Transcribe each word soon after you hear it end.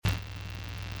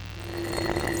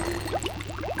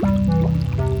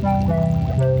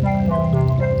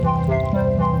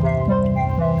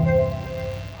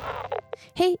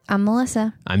I'm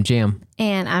Melissa. I'm Jam.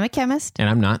 And I'm a chemist. And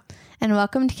I'm not. And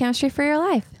welcome to Chemistry for Your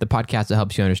Life, The podcast that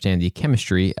helps you understand the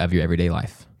chemistry of your everyday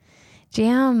life.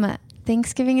 Jam,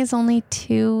 Thanksgiving is only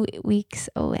 2 weeks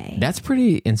away. That's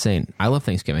pretty insane. I love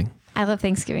Thanksgiving. I love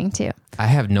Thanksgiving too. I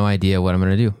have no idea what I'm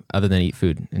going to do other than eat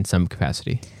food in some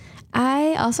capacity.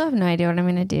 I also have no idea what I'm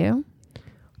going to do.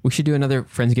 We should do another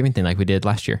Friendsgiving thing like we did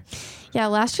last year. Yeah,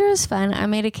 last year was fun. I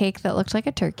made a cake that looked like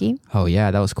a turkey. Oh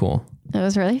yeah, that was cool. It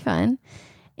was really fun.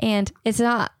 And it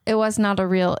was not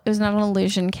an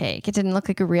illusion cake. It didn't look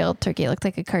like a real turkey. It looked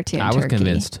like a cartoon turkey. I was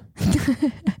convinced.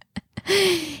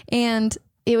 And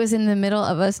it was in the middle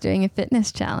of us doing a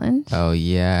fitness challenge. Oh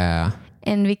yeah.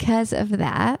 And because of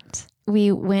that,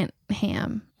 we went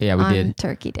ham. Yeah, we on did.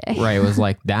 Turkey Day. Right. It was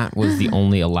like that was the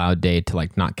only allowed day to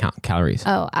like not count calories.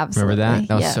 Oh, absolutely. Remember that?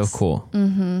 That was yes. so cool.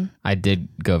 Mm-hmm. I did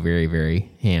go very,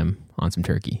 very ham on some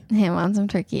turkey. Ham on some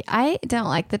turkey. I don't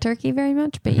like the turkey very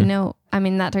much, but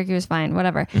that turkey was fine.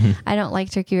 Whatever. Mm-hmm. I don't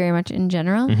like turkey very much in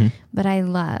general, but I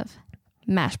love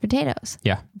mashed potatoes.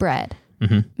 Yeah. Bread.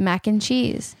 Mm-hmm. Mac and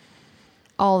cheese.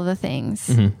 All the things.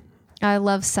 Mm-hmm. I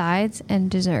love sides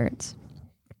and desserts.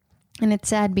 And it's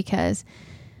sad because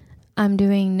I'm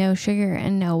doing no sugar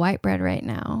and no white bread right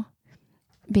now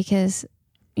because,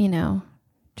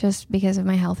 just because of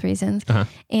my health reasons. Uh-huh.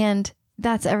 And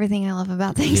that's everything I love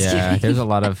about Thanksgiving. Yeah, there's a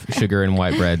lot of sugar and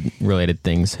white bread related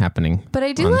things happening. But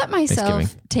I do let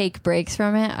myself take breaks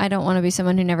from it. I don't want to be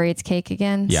someone who never eats cake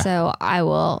again. Yeah. So I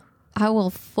will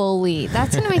fully,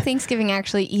 that's going to make Thanksgiving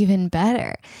actually even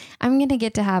better. I'm going to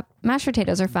get to have, mashed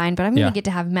potatoes are fine, but I'm going to get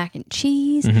to have mac and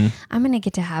cheese. I'm going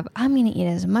to eat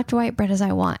as much white bread as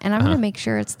I want. And I'm going to make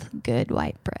sure it's the good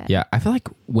white bread. Yeah, I feel like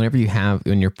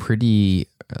when you're pretty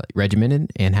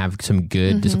regimented and have some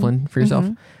good discipline for yourself,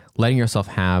 letting yourself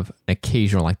have an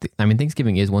occasional,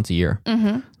 Thanksgiving is once a year.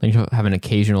 Letting yourself have an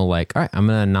occasional, all right, I'm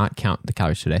going to not count the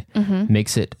calories today,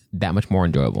 makes it that much more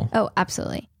enjoyable. Oh,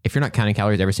 absolutely. If you're not counting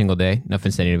calories every single day, no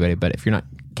offense to anybody, but if you're not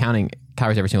counting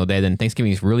calories every single day, then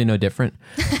Thanksgiving is really no different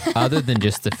other than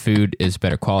just the food is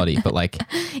better quality. But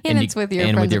it's with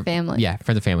your friends and family. Yeah,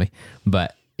 friends and family.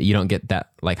 But you don't get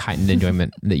that heightened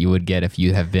enjoyment that you would get if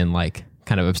you have been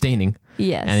kind of abstaining.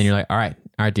 Yes. And then you're like, all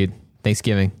right, dude,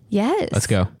 Thanksgiving. Yes. Let's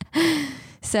go.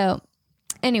 So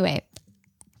anyway,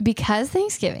 because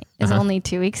Thanksgiving is only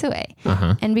 2 weeks away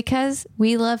and because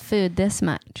we love food this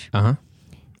much.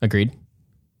 Agreed.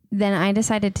 Then I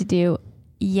decided to do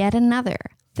yet another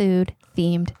food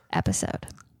themed episode.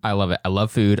 I love it. I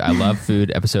love food. I love food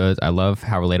episodes. I love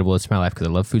how relatable it is to my life because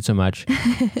I love food so much.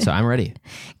 So I'm ready.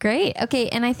 Great. Okay.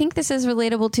 And I think this is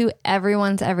relatable to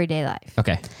everyone's everyday life.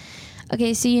 Okay.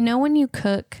 So when you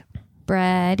cook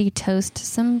bread, you toast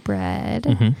some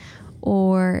bread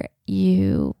or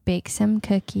you bake some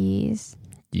cookies.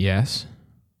 Yes.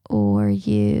 Or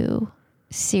you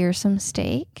sear some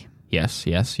steak. Yes.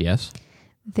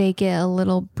 They get a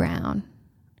little brown,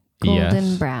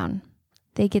 golden brown.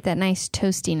 They get that nice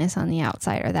toastiness on the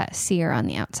outside or that sear on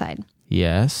the outside.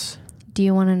 Yes. Do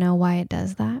you want to know why it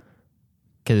does that?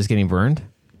 Because it's getting burned?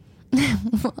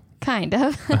 Kind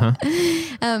of.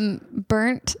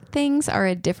 Burnt things are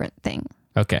a different thing.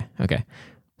 Okay.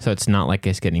 So it's not like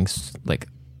it's getting a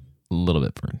little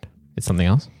bit burned. It's something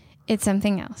else? It's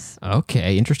something else.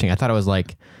 Okay, interesting. I thought it was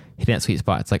hitting that sweet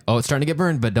spot. It's it's starting to get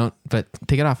burned, but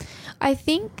take it off. I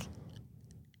think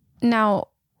now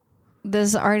this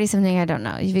is already something I don't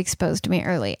know. You've exposed me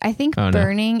early. I think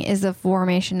burning is the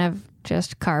formation of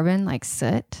just carbon, like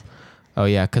soot. Oh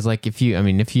yeah, because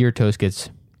if your toast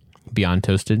gets beyond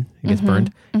toasted, it gets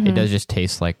burned, it does just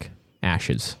taste like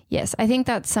ashes. Yes, I think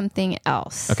that's something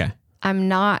else. Okay. I'm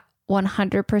not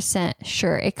 100%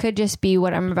 sure. It could just be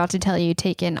what I'm about to tell you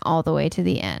taken all the way to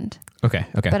the end. Okay.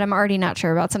 But I'm already not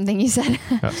sure about something you said.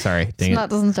 Oh, sorry. Dang it. That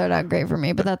doesn't start out great for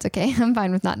me, but that's okay. I'm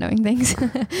fine with not knowing things.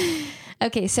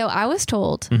 Okay, so I was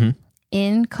told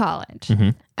in college,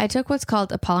 I took what's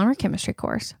called a polymer chemistry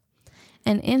course.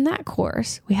 And in that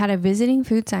course, we had a visiting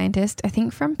food scientist, I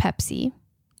think from Pepsi,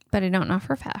 but I don't know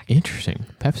for a fact. Interesting.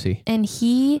 Pepsi. And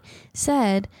he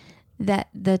said that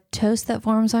the toast that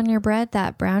forms on your bread,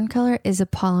 that brown color, is a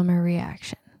polymer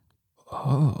reaction.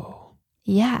 Oh.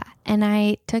 Yeah. And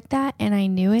I took that and I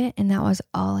knew it. And that was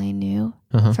all I knew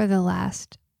for the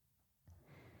last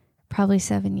probably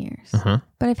 7 years. But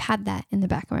I've had that in the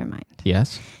back of my mind.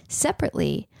 Yes.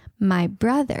 Separately, my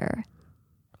brother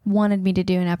wanted me to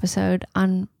do an episode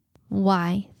on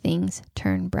why things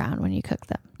turn brown when you cook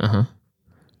them.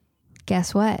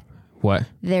 Guess what? What?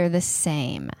 They're the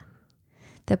same.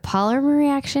 The polymer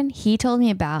reaction he told me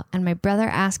about and my brother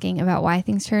asking about why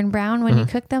things turn brown when you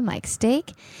cook them like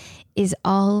steak is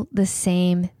all the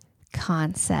same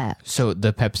concept. So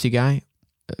the Pepsi guy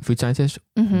food scientist.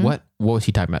 What was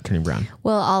he talking about turning brown?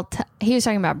 Well, he was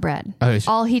talking about bread. Oh,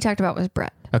 all he talked about was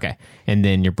bread. Okay. And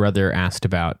then your brother asked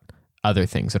about other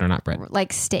things that are not bread.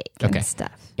 Like steak and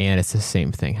stuff. And it's the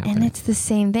same thing happening. And it's the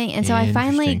same thing. And so I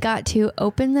finally got to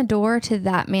open the door to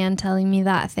that man telling me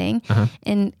that thing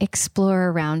and explore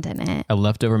around in it. A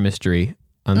leftover mystery,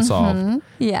 unsolved.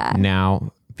 Yeah.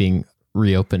 Now being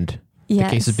reopened. Yes.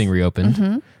 The case is being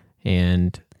reopened.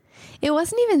 And it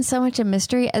wasn't even so much a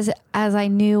mystery as I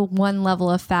knew one level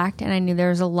of fact, and I knew there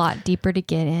was a lot deeper to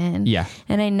get in. Yeah.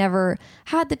 And I never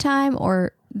had the time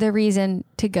or the reason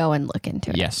to go and look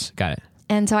into it. Yes, got it.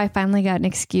 And so I finally got an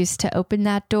excuse to open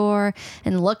that door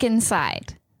and look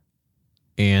inside.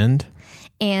 And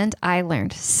I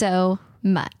learned so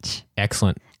much.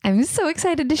 Excellent. I'm so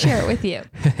excited to share it with you.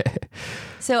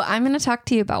 So I'm going to talk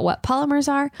to you about what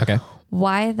polymers are, Okay.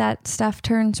 why that stuff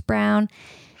turns brown,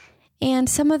 and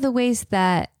some of the ways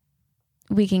that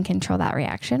we can control that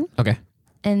reaction. Okay.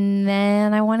 And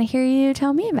then I want to hear you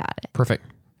tell me about it. Perfect.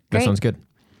 That Great. sounds good.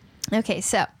 Okay,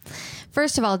 so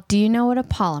first of all, do you know what a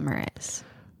polymer is?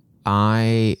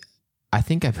 I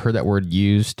think I've heard that word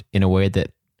used in a way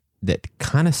that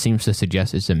kind of seems to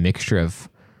suggest it's a mixture of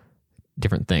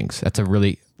different things. That's a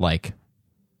really like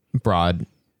broad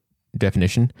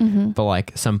definition. But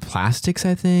like some plastics,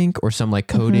 I think, or some like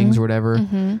coatings or whatever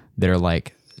that are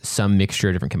like some mixture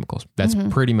of different chemicals. That's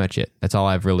pretty much it. That's all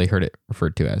I've really heard it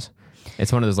referred to as.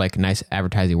 It's one of those like nice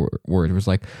advertising words where it's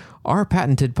like our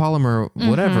patented polymer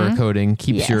whatever coating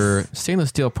keeps your stainless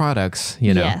steel products,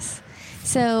 you know. Yes.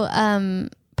 So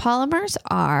polymers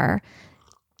are,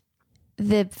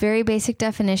 the very basic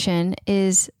definition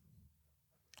is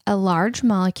a large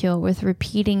molecule with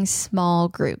repeating small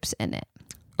groups in it.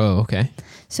 Oh, okay.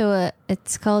 So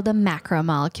it's called a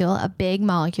macromolecule, a big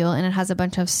molecule, and it has a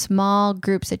bunch of small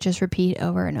groups that just repeat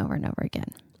over and over and over again.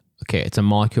 Okay, it's a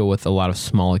molecule with a lot of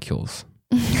smolecules.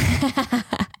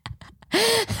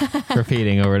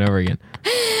 Repeating over and over again.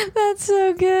 That's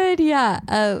so good. Yeah.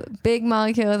 A big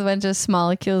molecule with a bunch of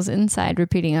molecules inside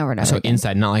repeating over and over So again.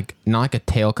 inside, not like a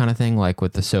tail kind of thing, like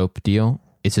with the soap deal.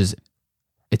 It's just,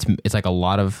 it's like a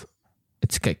lot of,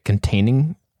 it's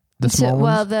containing the small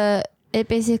ones. Well, it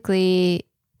basically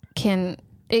can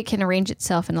arrange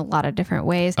itself in a lot of different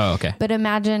ways. Oh, okay. But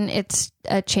imagine it's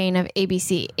a chain of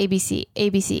ABC, ABC,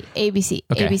 ABC, ABC,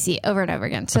 Okay. ABC over and over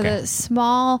again. So Okay. the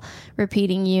small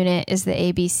repeating unit is the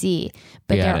ABC,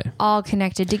 but Got they're it. all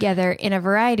connected together in a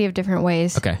variety of different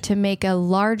ways Okay. to make a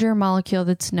larger molecule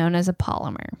that's known as a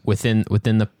polymer. Within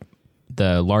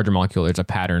the larger molecule, there's a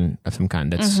pattern of some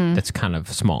kind that's kind of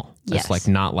small. That's Yes. like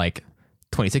not like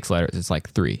 26 letters. It's like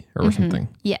 3 or something.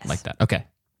 Yes. Like that. Okay.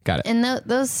 Got it. And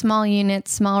those small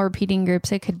units, small repeating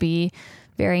groups, it could be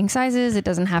varying sizes. It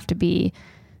doesn't have to be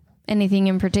anything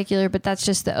in particular, but that's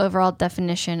just the overall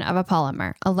definition of a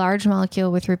polymer, a large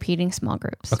molecule with repeating small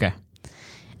groups. Okay.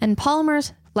 And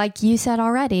polymers, like you said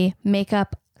already, make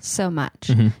up so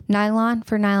much. Nylon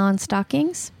for nylon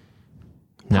stockings.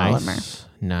 Polymer.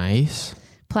 Nice.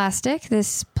 Plastic,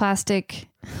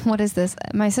 what is this?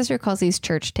 My sister calls these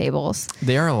church tables.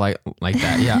 They are like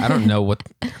that. Yeah. I don't know what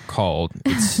they're called.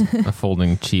 It's a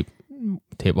folding cheap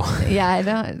table. Yeah, I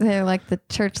don't, they're like the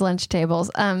church lunch tables.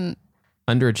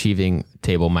 Underachieving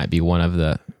table might be one of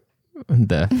the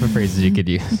phrases you could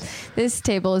use. This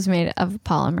table is made of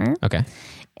polymer. Okay.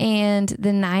 And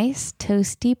the nice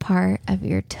toasty part of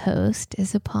your toast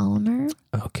is a polymer.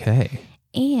 Okay.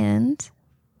 And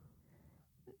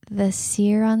the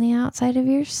sear on the outside of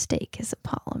your steak is a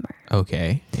polymer.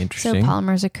 Okay. So Interesting.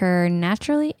 polymers occur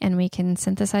naturally and we can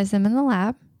synthesize them in the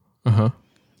lab. Uh-huh.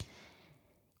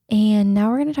 And now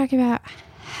we're going to talk about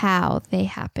how they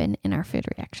happen in our food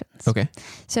reactions. Okay.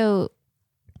 So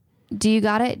do you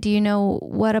got it? Do you know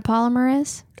what a polymer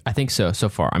is? I think so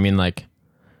far. I mean, like,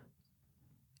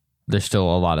 there's still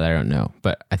a lot that I don't know,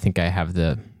 but I think I have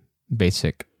the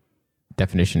basic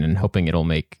definition and hoping it'll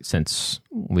make sense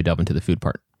when we delve into the food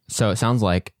part. So it sounds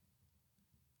like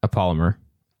a polymer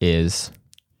is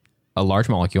a large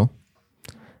molecule,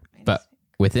 but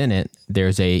within it,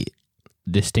 there's a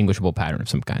distinguishable pattern of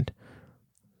some kind.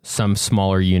 Some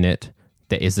smaller unit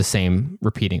that is the same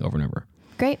repeating over and over.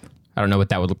 Great. I don't know what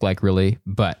that would look like really,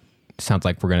 but it sounds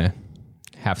like we're going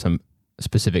to have some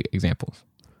specific examples.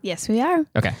 Yes, we are.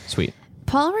 Okay, sweet.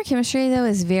 Polymer chemistry, though,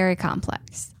 is very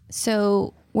complex.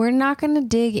 So we're not going to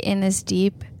dig in as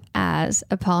deep as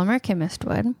a polymer chemist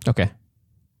would. Okay.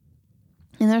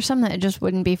 And there's some that just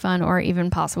wouldn't be fun or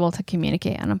even possible to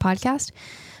communicate on a podcast.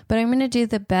 But I'm going to do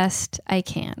the best I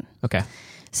can. Okay.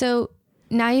 So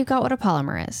now you've got what a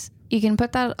polymer is. You can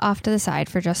put that off to the side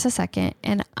for just a second.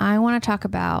 And I want to talk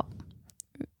about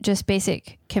just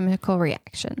basic chemical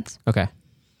reactions. Okay.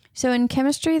 So in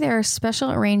chemistry, there are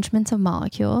special arrangements of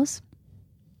molecules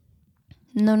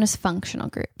known as functional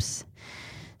groups.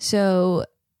 So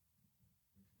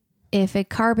if a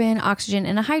carbon, oxygen,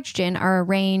 and a hydrogen are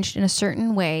arranged in a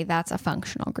certain way, that's a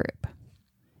functional group.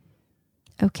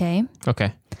 Okay.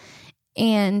 Okay.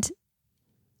 And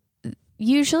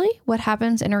usually what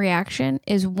happens in a reaction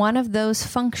is one of those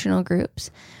functional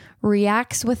groups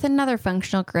reacts with another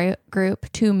functional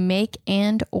group to make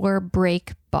and or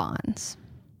break bonds.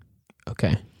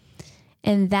 Okay.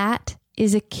 And that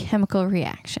is a chemical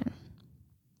reaction.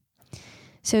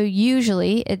 So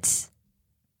usually it's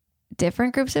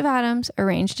different groups of atoms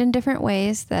arranged in different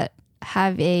ways that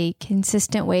have a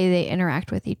consistent way they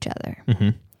interact with each other. Mm-hmm.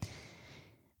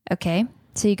 Okay.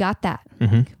 So you got that.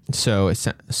 Mm-hmm.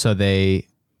 So they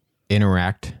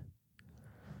interact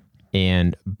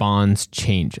and bonds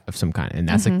change of some kind. And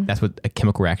that's that's what a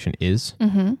chemical reaction is.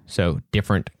 Mm-hmm. So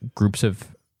different groups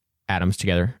of atoms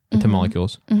together into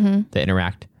molecules that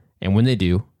interact. And when they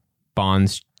do,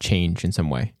 bonds change in some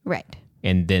way. Right.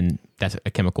 And then that's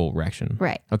a chemical reaction.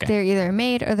 Right. Okay. They're either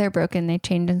made or they're broken. They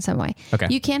change in some way. Okay.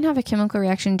 You can have a chemical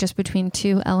reaction just between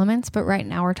two elements, but right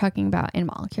now we're talking about in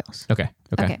molecules. Okay.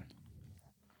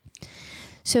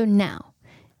 So now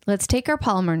let's take our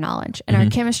polymer knowledge and our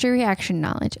chemistry reaction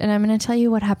knowledge, and I'm going to tell you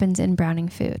what happens in browning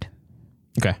food.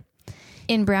 Okay.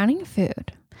 In browning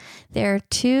food, there are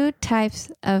two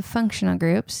types of functional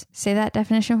groups. Say that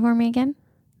definition for me again.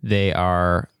 They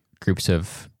are groups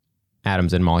of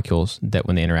atoms and molecules that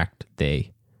when they interact,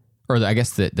 I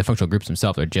guess the functional groups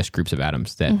themselves are just groups of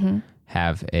atoms that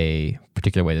have a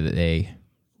particular way that they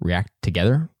react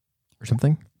together or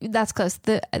something. That's close.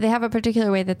 They have a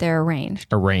particular way that they're arranged.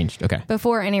 Arranged. Okay.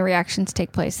 Before any reactions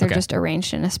take place, they're just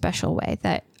arranged in a special way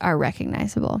that are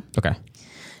recognizable. Okay.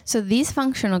 So these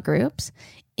functional groups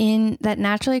that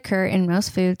naturally occur in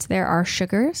most foods, there are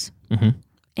sugars,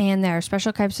 and there are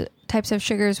special types of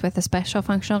sugars with a special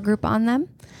functional group on them.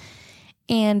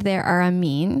 And there are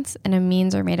amines, and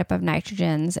amines are made up of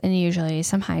nitrogens and usually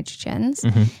some hydrogens.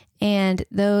 And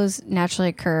those naturally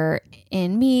occur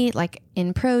in meat, like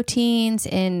in proteins,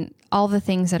 in all the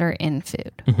things that are in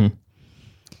food.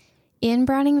 In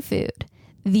browning food,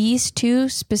 these two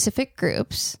specific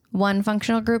groups, one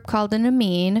functional group called an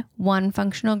amine, one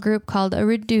functional group called a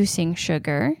reducing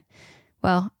sugar.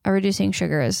 Well, a reducing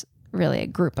sugar is really a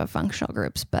group of functional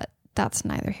groups, but that's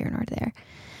neither here nor there,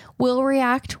 will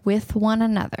react with one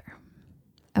another.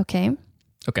 Okay?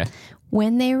 Okay.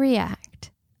 When they react,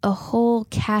 a whole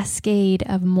cascade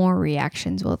of more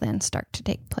reactions will then start to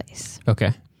take place.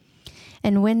 Okay.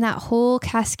 And when that whole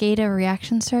cascade of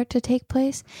reactions start to take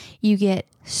place, you get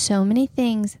so many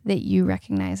things that you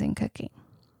recognize in cooking.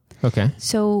 Okay.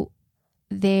 So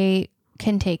they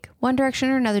can take one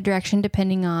direction or another direction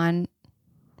depending on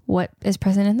what is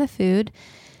present in the food.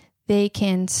 They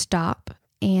can stop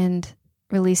and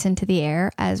release into the air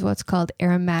as what's called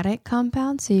aromatic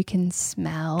compounds, so you can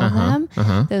smell them.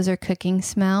 Those are cooking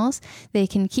smells. They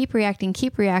can keep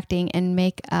reacting, and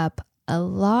make up a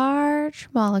large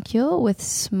molecule with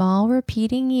small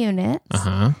repeating units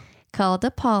called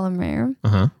a polymer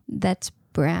that's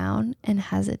brown and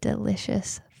has a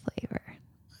delicious flavor.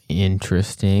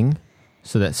 Interesting.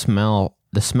 So that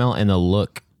the smell and the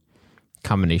look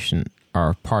combination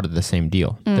are part of the same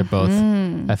deal. They're both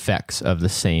effects of the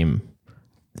same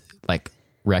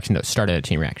reaction that started a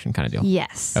chain reaction kind of deal.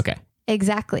 Yes. Okay.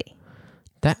 Exactly.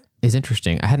 That is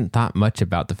interesting. I hadn't thought much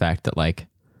about the fact that I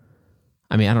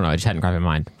don't know. I just hadn't crossed my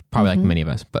mind. Probably like many of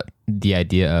us, but the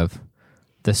idea of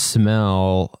the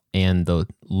smell and the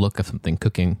look of something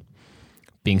cooking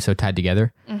being so tied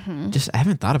together, I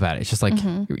haven't thought about it. It's just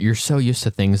you're so used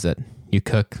to things that you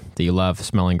cook that you love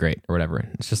smelling great or whatever.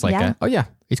 It's just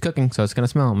it's cooking, so it's going to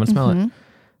smell. I'm going to smell it.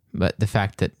 But the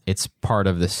fact that it's part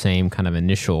of the same kind of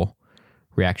initial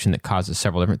reaction that causes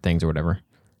several different things or whatever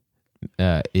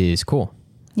is cool.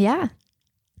 Yeah.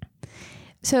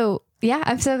 So yeah,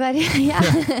 I'm so glad.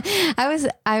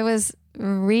 I was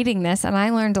reading this and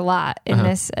I learned a lot in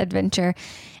this adventure,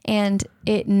 and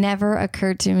it never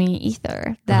occurred to me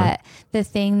either that the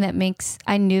thing that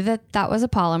I knew that was a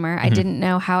polymer. I didn't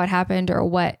know how it happened or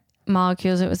what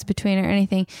molecules it was between or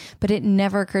anything, but it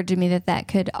never occurred to me that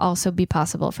could also be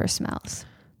possible for smells.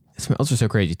 Smells are so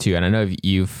crazy too. And I know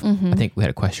you've, I think we had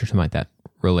a question or something like that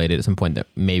related at some point that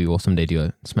maybe we'll someday do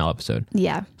a smell episode.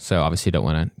 Yeah. So obviously don't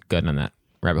want to go down that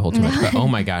rabbit hole too much, but oh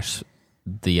my gosh,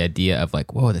 the idea of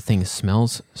whoa, the thing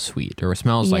smells sweet or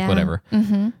smells like whatever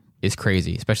is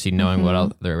crazy, especially knowing what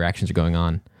other reactions are going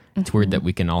on. It's weird that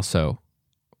we can also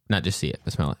not just see it,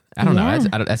 but smell it. I don't know.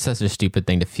 That's such a stupid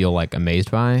thing to feel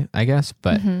amazed by, I guess,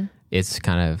 but it's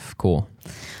kind of cool.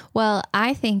 Well,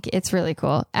 I think it's really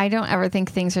cool. I don't ever think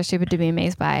things are stupid to be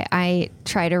amazed by. I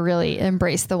try to really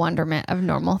embrace the wonderment of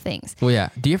normal things. Well, yeah.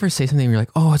 Do you ever say something and you're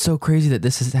like, oh, it's so crazy that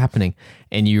this is happening,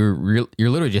 and you're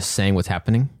literally just saying what's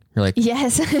happening? You're like,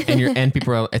 yes. and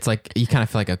people are, it's like, you kind of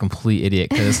feel like a complete idiot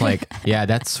because it's like, yeah,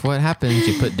 that's what happens.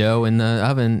 You put dough in the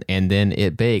oven and then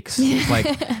it bakes. It's like,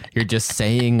 you're just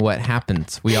saying what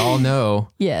happens. We all know.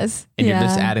 Yes. And you're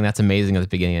just adding that's amazing at the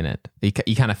beginning of it.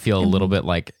 You kind of feel a little bit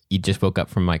like you just woke up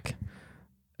from like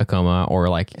a coma, or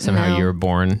like somehow you were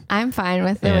born. I'm fine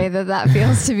with the way that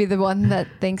feels to be the one that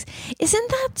thinks, isn't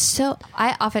that so?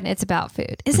 It's about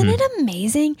food. Isn't it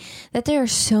amazing that there are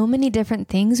so many different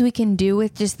things we can do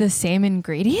with just the same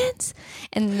ingredients?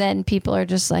 And then people are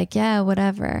just like, yeah,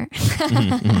 whatever.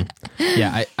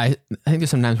 Yeah, I think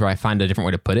there's sometimes where I find a different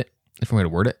way to put it, different way to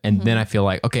word it, and then I feel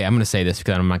like, okay, I'm going to say this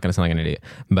because I'm not going to sound like an idiot.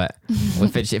 But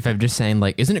if I'm just saying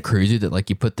like, isn't it crazy that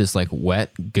like you put this like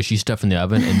wet gushy stuff in the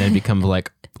oven and then it becomes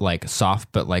like soft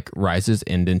but like rises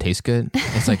and then tastes good?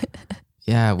 It's like,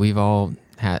 yeah, we've all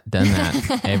done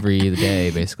that every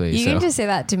day basically. You can just say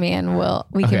that to me and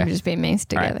we can just be amazed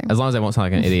together. Right. As long as I won't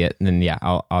sound like an idiot, then yeah,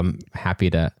 I'm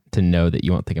happy to know that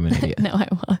you won't think I'm an idiot. No, I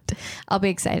won't. I'll be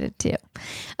excited too.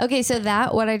 Okay, so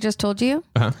what I just told you,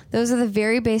 those are the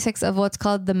very basics of what's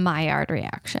called the Maillard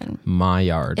reaction.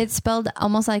 Maillard. It's spelled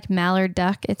almost like Mallard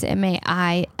duck. It's Maillard.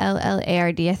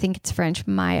 I think it's French,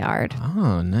 Maillard.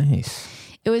 Oh, nice.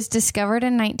 It was discovered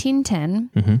in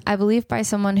 1910, I believe, by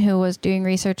someone who was doing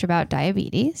research about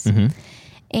diabetes.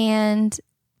 And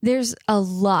there's a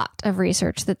lot of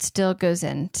research that still goes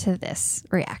into this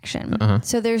reaction.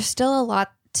 So there's still a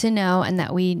lot to know and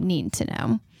that we need to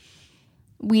know.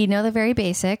 We know the very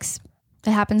basics.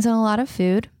 It happens in a lot of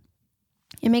food.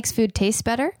 It makes food taste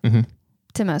better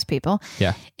to most people.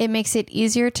 Yeah. It makes it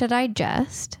easier to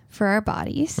digest for our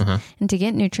bodies and to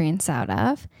get nutrients out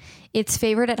of. It's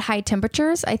favored at high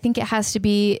temperatures. I think it has to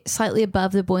be slightly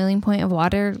above the boiling point of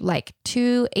water, like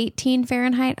 218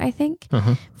 Fahrenheit, I think,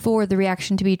 for the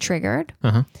reaction to be triggered.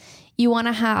 You want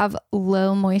to have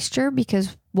low moisture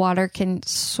because water can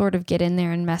sort of get in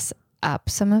there and mess up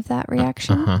some of that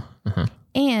reaction.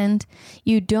 And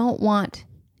you don't want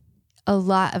a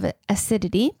lot of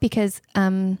acidity because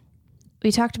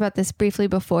we talked about this briefly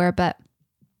before, but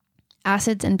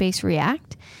acids and base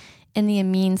react, and the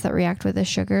amines that react with the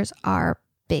sugars are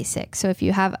basic. So if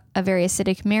you have a very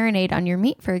acidic marinade on your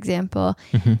meat, for example,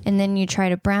 and then you try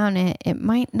to brown it, it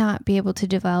might not be able to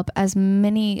develop as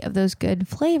many of those good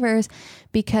flavors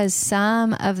because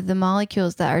some of the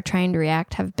molecules that are trying to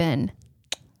react have been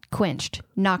quenched,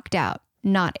 knocked out,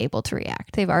 not able to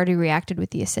react. They've already reacted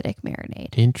with the acidic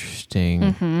marinade.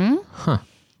 Interesting.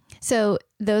 So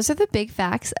those are the big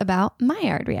facts about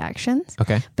Maillard reactions.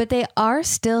 Okay. But they are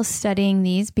still studying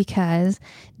these because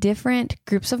different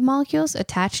groups of molecules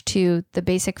attached to the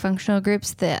basic functional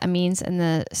groups, the amines and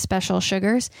the special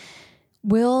sugars,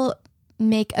 will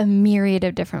make a myriad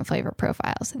of different flavor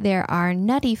profiles. There are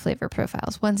nutty flavor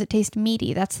profiles, ones that taste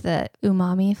meaty. That's the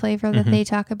umami flavor that they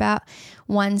talk about.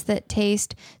 Ones that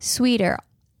taste sweeter.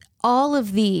 All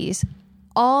of these,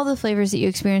 all the flavors that you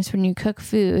experience when you cook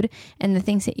food and the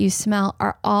things that you smell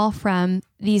are all from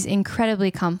these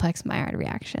incredibly complex Maillard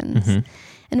reactions.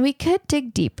 And we could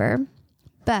dig deeper,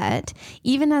 but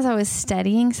even as I was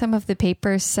studying, some of the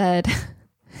papers said,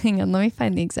 hang on, let me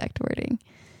find the exact wording.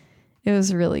 It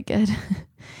was really good.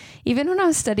 Even when I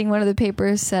was studying, one of the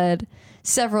papers said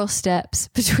several steps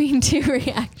between two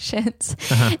reactions.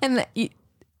 And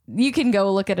you can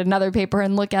go look at another paper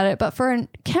and look at it. But for a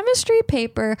chemistry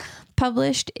paper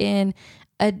published in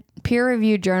a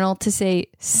peer-reviewed journal to say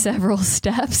several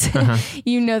steps,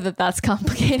 you know that that's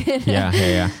complicated.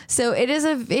 Yeah. So it is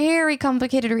a very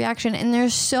complicated reaction, and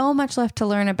there's so much left to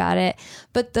learn about it.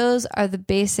 But those are the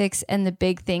basics and the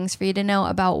big things for you to know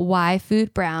about why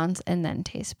food browns and then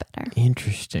tastes better.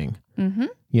 Interesting. You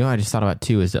know what I just thought about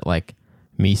too is that like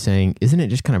me saying, isn't it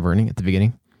just kind of burning at the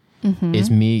beginning? Is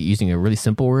me using a really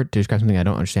simple word to describe something I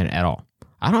don't understand at all.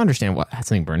 I don't understand what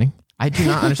something burning. I do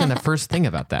not understand the first thing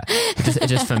about that. It's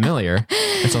just familiar.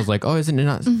 And so I was like, oh, isn't it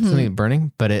not something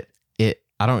burning? But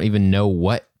I don't even know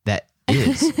what that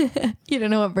is. You don't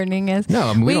know what burning is? No,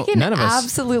 I mean, we can none of us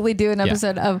absolutely do an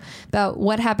episode about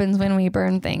what happens when we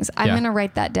burn things. I'm going to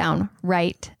write that down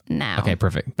right now. Okay,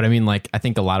 perfect. But I mean, like, I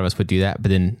think a lot of us would do that, but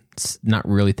then not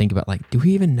really think about like, do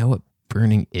we even know what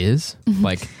burning is?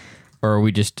 Like, or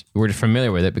we're just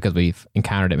familiar with it because we've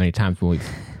encountered it many times when we've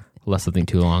left something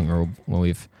too long or when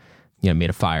we've made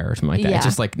a fire or something like that. Yeah. It's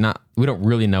just like we don't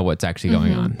really know what's actually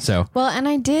going on. So, well, and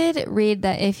I did read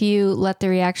that if you let the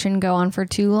reaction go on for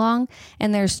too long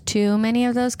and there's too many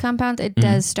of those compounds, it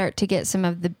does start to get some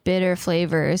of the bitter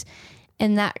flavors.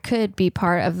 And that could be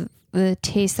part of the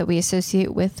taste that we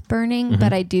associate with burning.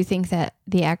 But I do think that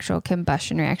the actual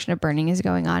combustion reaction of burning is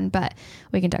going on. But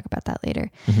we can talk about that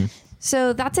later.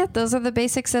 So that's it. Those are the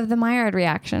basics of the Maillard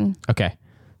reaction. Okay.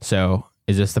 So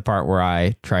is this the part where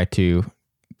I try to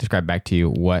describe back to you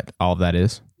what all of that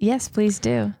is? Yes, please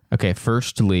do. Okay.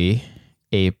 Firstly,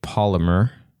 a polymer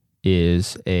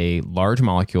is a large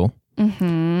molecule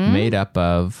made up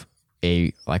of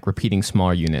repeating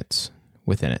smaller units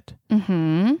within it,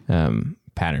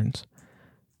 patterns.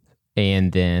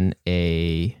 And then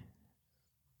a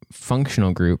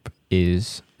functional group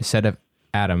is a set of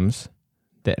atoms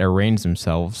that arrange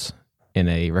themselves in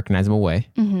a recognizable way.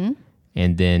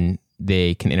 And then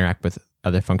they can interact with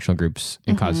other functional groups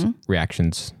and cause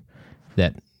reactions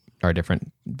that are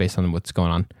different based on what's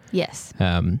going on. Yes.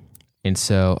 And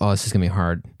so, this is going to be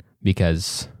hard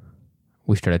because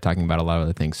we started talking about a lot of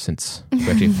other things since we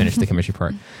actually finished the chemistry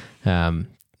part.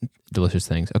 Delicious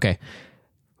things. Okay.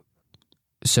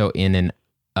 So in an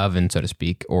oven, so to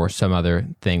speak, or some other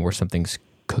thing where something's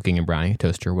cooking and browning, a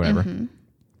toaster, whatever,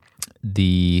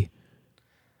 you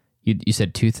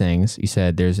said two things. You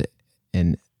said there's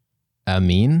an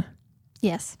amine.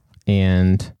 Yes.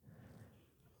 And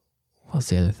what's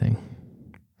the other thing?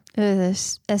 It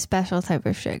was a special type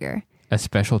of sugar. A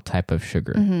special type of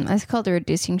sugar. It's called a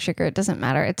reducing sugar. It doesn't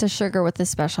matter. It's a sugar with a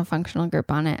special functional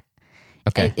group on it.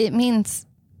 Okay. It means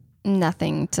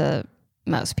nothing to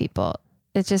most people.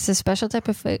 It's just a special type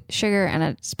of sugar and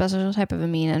a special type of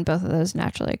amine, and both of those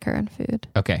naturally occur in food.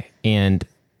 Okay. And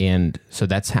so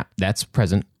that's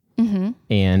present.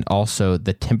 And also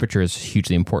the temperature is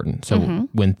hugely important. So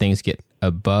when things get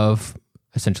above,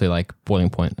 essentially like boiling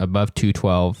point, above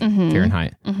 212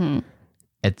 Fahrenheit,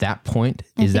 at that point,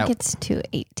 I think it's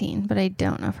 218, but I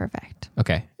don't know for a fact.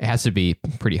 Okay. It has to be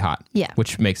pretty hot. Yeah.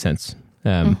 Which makes sense.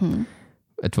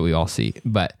 That's what we all see.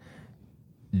 But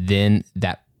then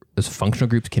those functional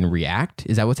groups can react.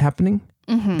 Is that what's happening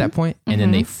at that point? And then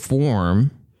they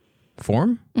form a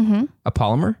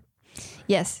polymer?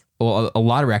 Yes. Well, a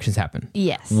lot of reactions happen.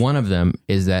 Yes. One of them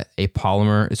is that a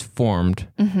polymer is formed,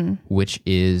 which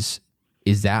is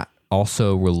that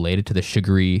also related to the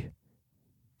sugary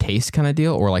taste kind of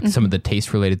deal, or like some of the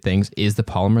taste related things is the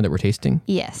polymer that we're tasting?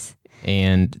 Yes.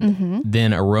 And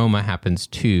then aroma happens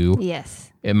too.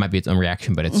 Yes. It might be its own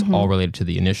reaction, but it's all related to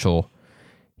the initial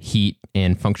heat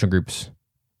and functional groups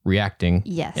reacting.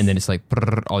 Yes. And then it's like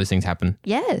all these things happen.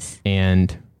 Yes.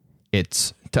 And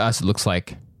it's, to us, it looks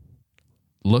like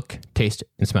look, taste,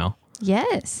 and smell.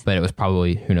 Yes. But it was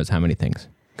probably who knows how many things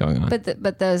going on.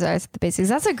 But those are the basics.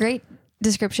 That's a great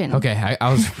description. Okay,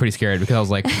 I was pretty scared because I was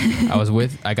like,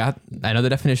 I know the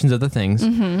definitions of the things,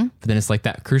 but then it's like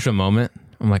that crucial moment.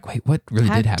 I'm like, wait, what really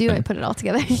did happen? How do I put it all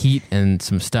together? Heat and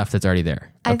some stuff that's already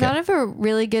there. I thought of a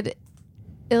really good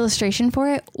illustration for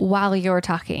it while you were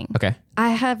talking. Okay. I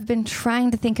have been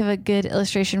trying to think of a good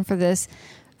illustration for this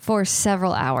for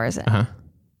several hours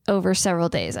over several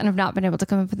days, and I've not been able to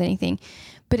come up with anything.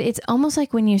 But it's almost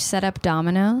like when you set up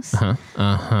dominoes,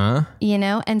 you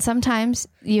know, and sometimes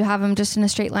you have them just in a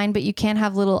straight line, but you can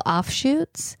have little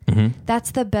offshoots.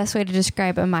 That's the best way to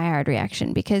describe a Maillard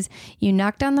reaction, because you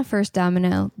knock down the first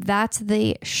domino, that's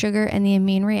the sugar and the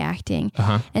amine reacting.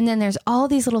 And then there's all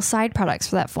these little side products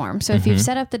for that form. So if you've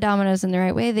set up the dominoes in the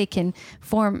right way, they can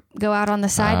go out on the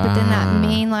side, but then that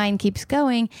main line keeps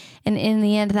going. And in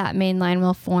the end, that main line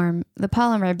will form the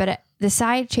polymer. But the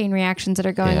side chain reactions that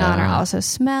are going on are also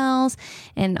smells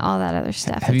and all that other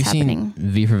stuff. Have you happening. seen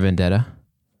V for Vendetta?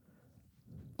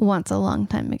 Once a long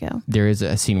time ago. There is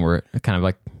a scene where kind of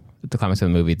like the climax of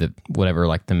the movie, the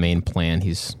main plan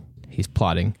he's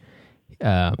plotting.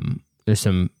 There's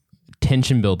some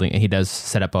tension building, and he does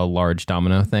set up a large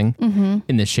domino thing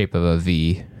in the shape of a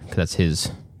V, because that's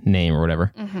his name or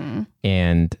whatever.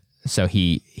 And so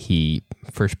he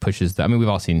first pushes we've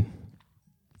all seen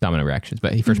domino reactions,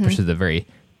 but he first pushes the very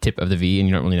tip of the V, and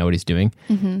you don't really know what he's doing.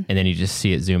 And then you just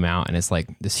see it zoom out, and it's like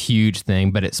this huge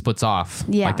thing, but it splits off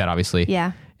like that, obviously.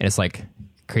 Yeah. And it's like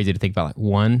crazy to think about, like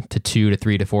 1 to 2 to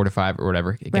 3 to 4 to 5 or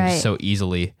whatever. It can just so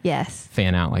easily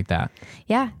fan out like that.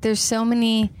 Yeah. There's so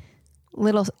many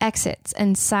little exits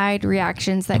and side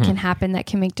reactions that can happen that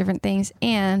can make different things.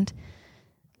 And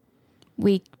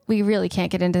we really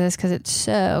can't get into this because it's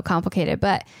so complicated,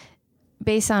 but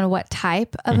based on what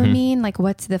type of amine, like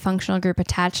what's the functional group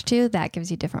attached to, that gives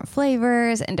you different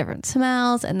flavors and different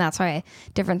smells. And that's why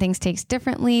different things taste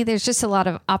differently. There's just a lot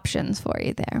of options for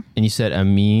you there. And you said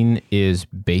amine is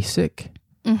basic?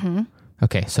 Mm-hmm.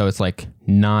 Okay, so it's like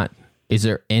not, is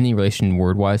there any relation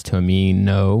word-wise to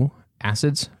amino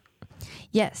acids?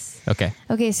 Yes. Okay.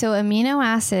 Okay, so amino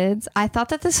acids, I thought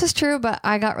that this was true, but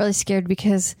I got really scared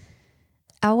because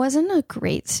I wasn't a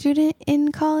great student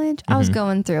in college. I was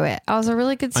going through it. I was a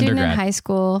really good student in high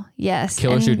school. Yes.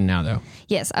 Killer student now, though.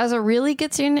 Yes, I was a really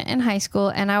good student in high school,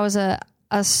 and I was a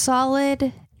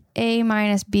solid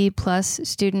A-B+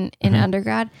 student in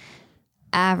undergrad.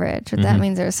 Average, but that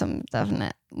means there's some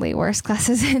definitely worse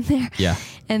classes in there. Yeah.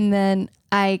 And then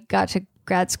I got to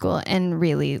grad school and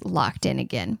really locked in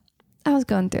again. I was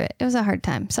going through it. It was a hard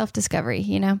time. Self-discovery,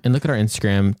 you know? And look at our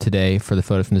Instagram today for the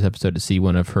photo from this episode to see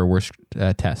one of her worst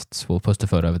tests. We'll post a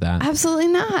photo of that. Absolutely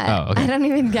not. Oh, okay.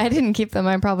 I didn't keep them.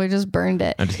 I probably just burned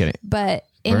it. I'm just kidding. But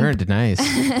burned, nice.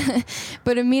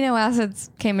 But amino acids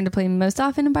came into play most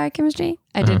often in biochemistry.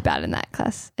 I did bad in that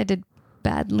class. I did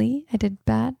badly. I did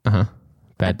bad.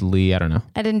 Badly, I don't know.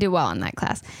 I didn't do well in that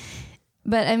class.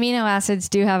 But amino acids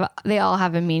they all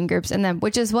have amine groups in them,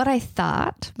 which is what I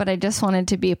thought, but I just wanted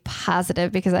to be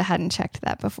positive because I hadn't checked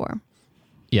that before.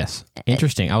 Yes.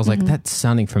 Interesting. I was like, that's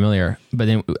sounding familiar. But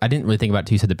then I didn't really think about it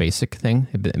until you said the basic thing,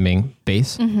 being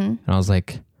base. And I was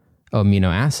like, oh,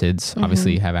 amino acids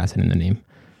obviously have acid in the name.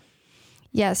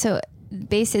 Yeah. So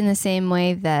based in the same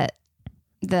way that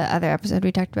the other episode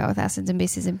we talked about with acids and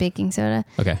bases in baking soda.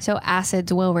 Okay. So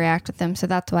acids will react with them. So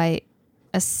that's why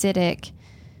acidic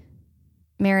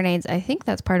marinades, I think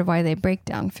that's part of why they break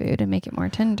down food and make it more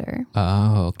tender.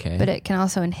 Oh, okay. But it can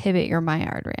also inhibit your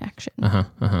Maillard reaction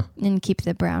and keep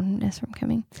the brownness from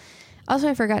coming. Also,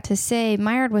 I forgot to say,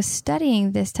 Maillard was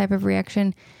studying this type of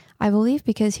reaction, I believe,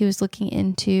 because he was looking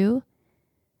into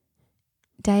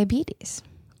diabetes.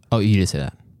 Oh, you did say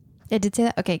that. I did say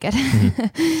that? Okay, good.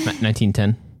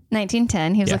 1910?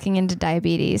 1910, he was looking into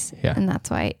diabetes, and that's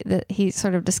why he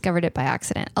sort of discovered it by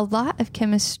accident. A lot of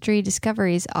chemistry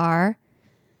discoveries are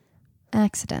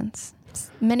accidents.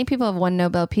 Many people have won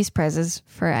Nobel Peace Prizes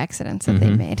for accidents that they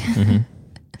made.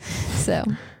 So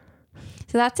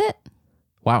that's it.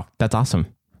 Wow, that's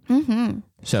awesome.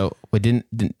 So, did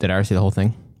I already say the whole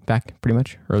thing back pretty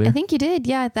much earlier? I think you did.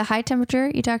 Yeah, the high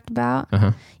temperature you talked about.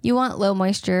 You want low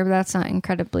moisture, but that's not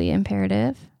incredibly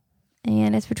imperative.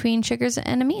 And it's between sugars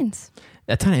and amines.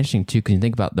 That's kind of interesting too, because you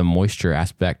think about the moisture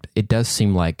aspect. It does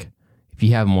seem like if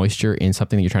you have moisture in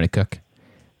something that you're trying to cook,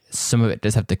 some of it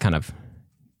does have to kind of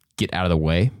get out of the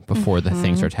way before the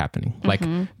thing starts happening. Like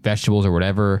vegetables or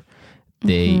whatever,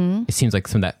 it seems like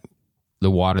some of the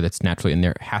water that's naturally in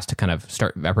there has to kind of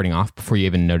start evaporating off before you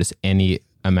even notice any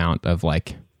amount of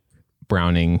like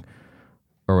browning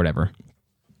or whatever.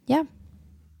 Yeah.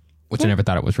 Which I never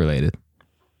thought it was related.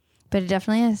 But it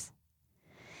definitely is.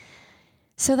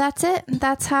 So that's it.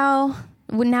 That's how,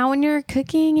 now when you're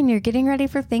cooking and you're getting ready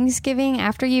for Thanksgiving,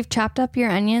 after you've chopped up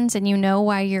your onions and you know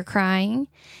why you're crying,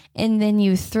 and then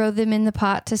you throw them in the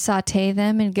pot to saute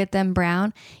them and get them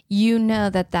brown, you know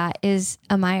that is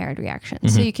a Maillard reaction.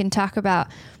 So you can talk about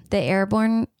the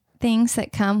airborne things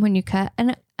that come when you cut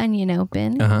an onion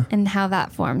open and how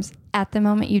that forms at the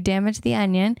moment you damage the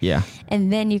onion. Yeah.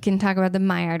 And then you can talk about the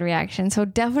Maillard reaction. So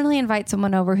definitely invite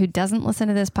someone over who doesn't listen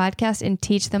to this podcast and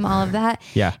teach them all of that.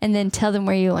 Yeah. And then tell them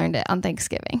where you learned it on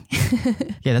Thanksgiving.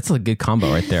 Yeah, that's a good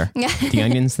combo right there. The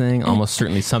onions thing, almost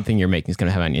certainly something you're making is going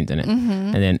to have onions in it.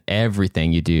 And then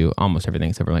everything you do, almost everything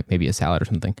except for like maybe a salad or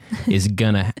something, is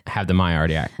going to have the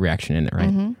Maillard reaction in it,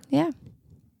 right? Yeah.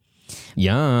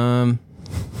 Yum.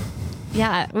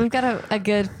 Yeah, we've got a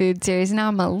good food series. Now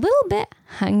I'm a little bit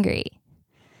hungry.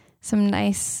 Some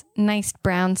nice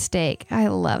brown steak. I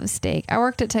love steak. I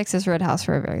worked at Texas Roadhouse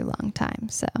for a very long time.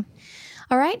 So,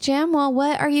 all right, Jam. Well,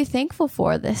 what are you thankful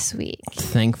for this week?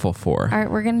 Thankful for? All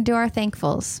right, we're going to do our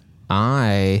thankfuls.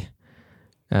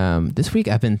 This week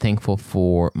I've been thankful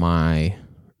for my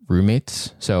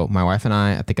roommates. So my wife and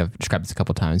I think I've described this a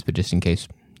couple times, but just in case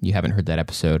you haven't heard that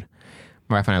episode,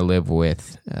 my wife and I live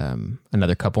with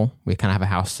another couple. We kind of have a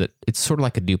house that it's sort of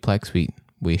like a duplex.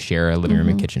 We share a living room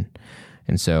and kitchen.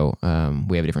 And so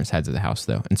we have different sides of the house,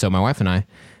 though. And so my wife and I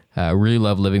really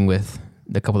love living with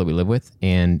the couple that we live with.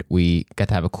 And we got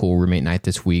to have a cool roommate night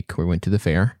this week where we went to the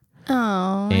fair.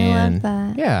 Oh, I love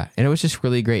that. Yeah. And it was just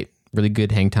really great. Really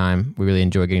good hang time. We really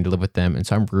enjoy getting to live with them. And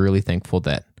so I'm really thankful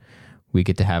that we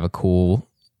get to have a cool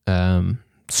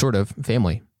sort of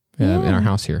family in our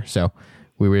house here. So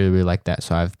we really, really like that.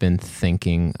 So I've been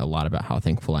thinking a lot about how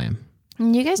thankful I am.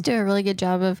 And you guys do a really good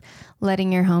job of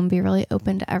letting your home be really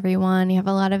open to everyone. You have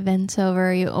a lot of events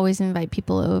over. You always invite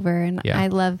people over. And I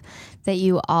love that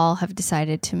you all have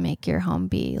decided to make your home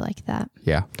be like that.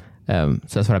 Yeah. So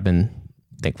that's what I've been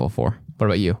thankful for. What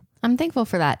about you? I'm thankful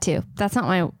for that too. That's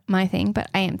not my thing, but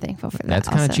I am thankful for that. That's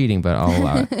kind of cheating, but I'll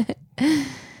allow it.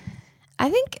 I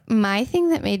think my thing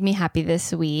that made me happy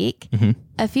this week,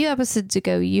 a few episodes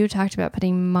ago, you talked about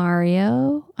putting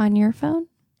Mario on your phone.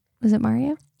 Was it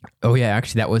Mario? Oh yeah,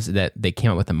 actually that was that they came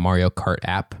out with a Mario Kart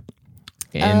app.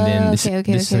 And then this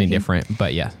is something different,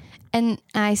 but yeah. And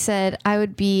I said I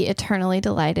would be eternally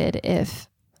delighted if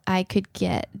I could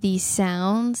get the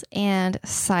sounds and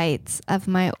sights of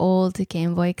my old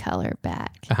Game Boy Color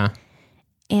back.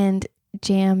 And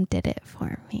Jam did it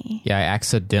for me. Yeah, I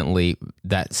accidentally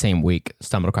that same week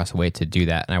stumbled across a way to do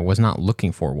that, and I was not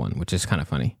looking for one, which is kind of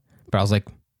funny. But I was like,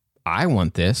 I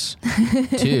want this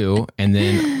too. And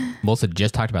then Melissa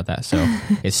just talked about that, so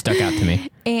it stuck out to me.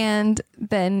 And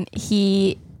then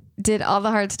he did all the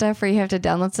hard stuff where you have to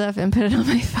download stuff and put it on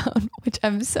my phone, which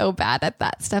I'm so bad at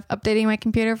that stuff. Updating my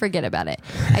computer, forget about it.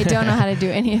 I don't know how to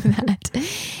do any of that.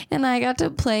 And I got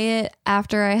to play it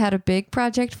after I had a big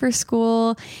project for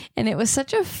school. And it was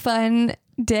such a fun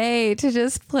day to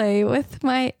just play with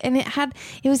and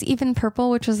it was even purple,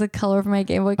 which was the color of my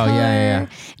Game Boy Color. Yeah.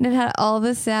 And it had all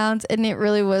the sounds, and it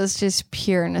really was just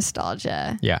pure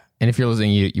nostalgia. Yeah. And if you're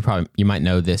listening, you might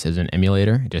know this as an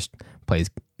emulator. It just plays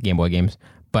Game Boy games.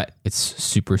 But it's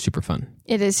super, super fun.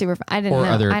 It is super fun. I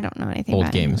don't know anything old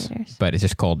about games, emulators. But it's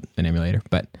just called an emulator.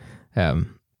 But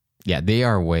yeah, they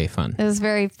are way fun. It was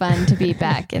very fun to be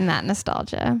back in that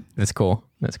nostalgia. That's cool.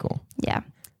 Yeah.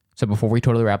 So before we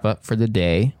totally wrap up for the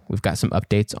day, we've got some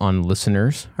updates on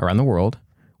listeners around the world.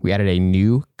 We added a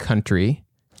new country.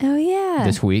 Oh, yeah.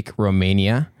 This week,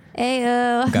 Romania.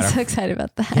 Ayo. I'm so excited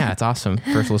about that. Yeah, it's awesome.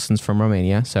 First listens from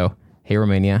Romania. So, hey,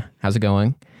 Romania, how's it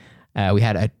going? We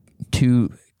had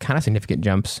two kind of significant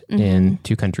jumps in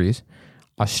two countries.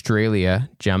 Australia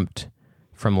jumped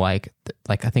from like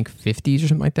I think 50s or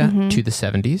something like that to the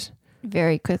 70s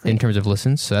very quickly in terms of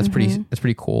listens. So that's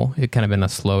pretty cool. It kind of been a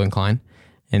slow incline.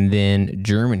 And then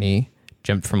Germany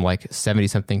jumped from like 70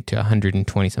 something to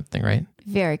 120 something, right?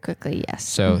 Very quickly, yes.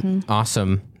 So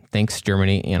awesome. Thanks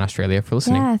Germany and Australia for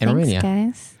listening. Yeah, and thanks Romania.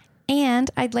 Guys.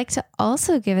 And I'd like to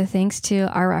also give a thanks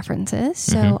to our references.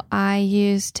 So I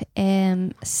used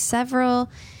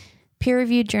several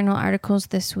peer-reviewed journal articles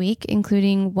this week,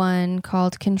 including one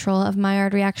called Control of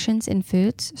Maillard Reactions in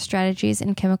Foods, Strategies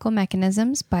and Chemical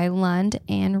Mechanisms by Lund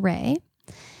and Ray.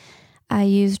 I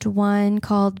used one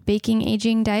called Baking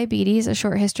Aging Diabetes, A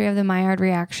Short History of the Maillard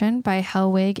Reaction by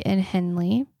Helwig and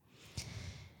Henley.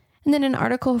 And then an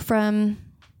article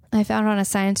I found on a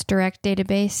Science Direct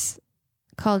database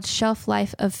called Shelf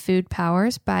Life of Food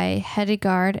Powers by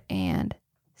Hedegaard and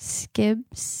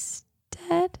Skibsted.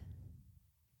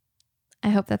 I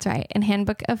hope that's right. And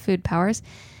Handbook of Food Powers.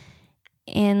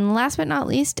 And last but not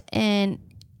least, an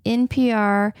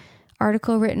NPR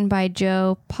article written by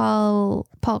Joe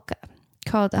Palca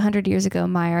called 100 Years Ago,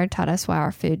 Maillard Taught Us Why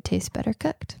Our Food Tastes Better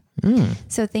Cooked.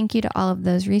 So thank you to all of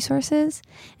those resources.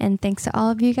 And thanks to all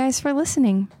of you guys for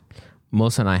listening.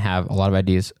 Melissa and I have a lot of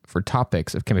ideas for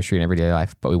topics of chemistry in everyday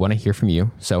life, but we want to hear from you.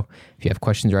 So if you have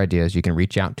questions or ideas, you can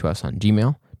reach out to us on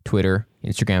Gmail, Twitter,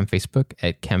 Instagram, Facebook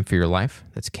at Chem for Your Life.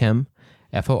 That's Chem,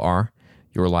 F-O-R,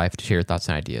 Your Life, to share your thoughts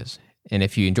and ideas. And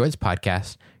if you enjoyed this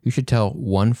podcast, you should tell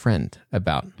one friend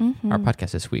about our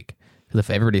podcast this week. Because if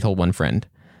everybody told one friend,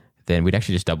 then we'd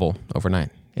actually just double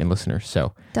overnight in listeners.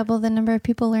 So double the number of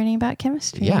people learning about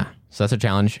chemistry. Yeah. So that's a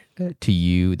challenge to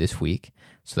you this week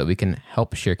so that we can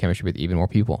help share chemistry with even more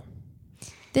people.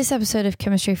 This episode of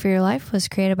Chemistry for Your Life was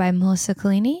created by Melissa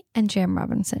Collini and Jam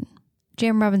Robinson.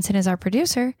 Jam Robinson is our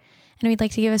producer, and we'd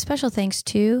like to give a special thanks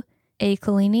to A.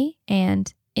 Collini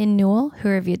and In Newell, who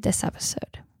reviewed this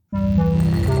episode.